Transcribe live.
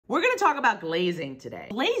We're gonna talk about glazing today.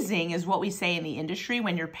 Glazing is what we say in the industry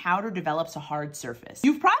when your powder develops a hard surface.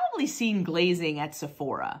 You've probably seen glazing at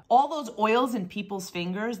Sephora. All those oils in people's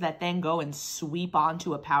fingers that then go and sweep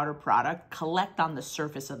onto a powder product collect on the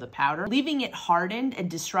surface of the powder, leaving it hardened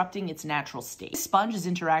and disrupting its natural state. The sponge is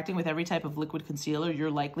interacting with every type of liquid concealer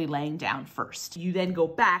you're likely laying down first. You then go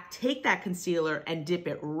back, take that concealer and dip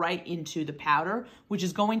it right into the powder, which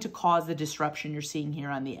is going to cause the disruption you're seeing here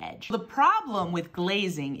on the edge. The problem with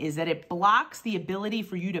glazing is that it blocks the ability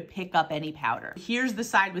for you to pick up any powder. Here's the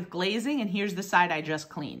side with glazing and here's the side I just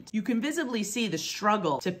cleaned. You can visibly see the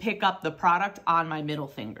struggle to pick up the product on my middle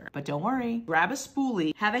finger. But don't worry, grab a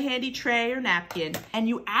spoolie, have a handy tray or napkin, and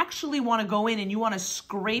you actually want to go in and you want to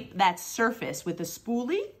scrape that surface with a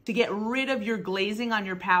spoolie to get rid of your glazing on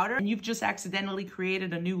your powder, and you've just accidentally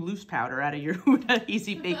created a new loose powder out of your Huda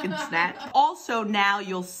Easy Bake and Snatch. Also, now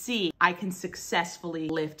you'll see I can successfully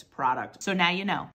lift product. So now you know.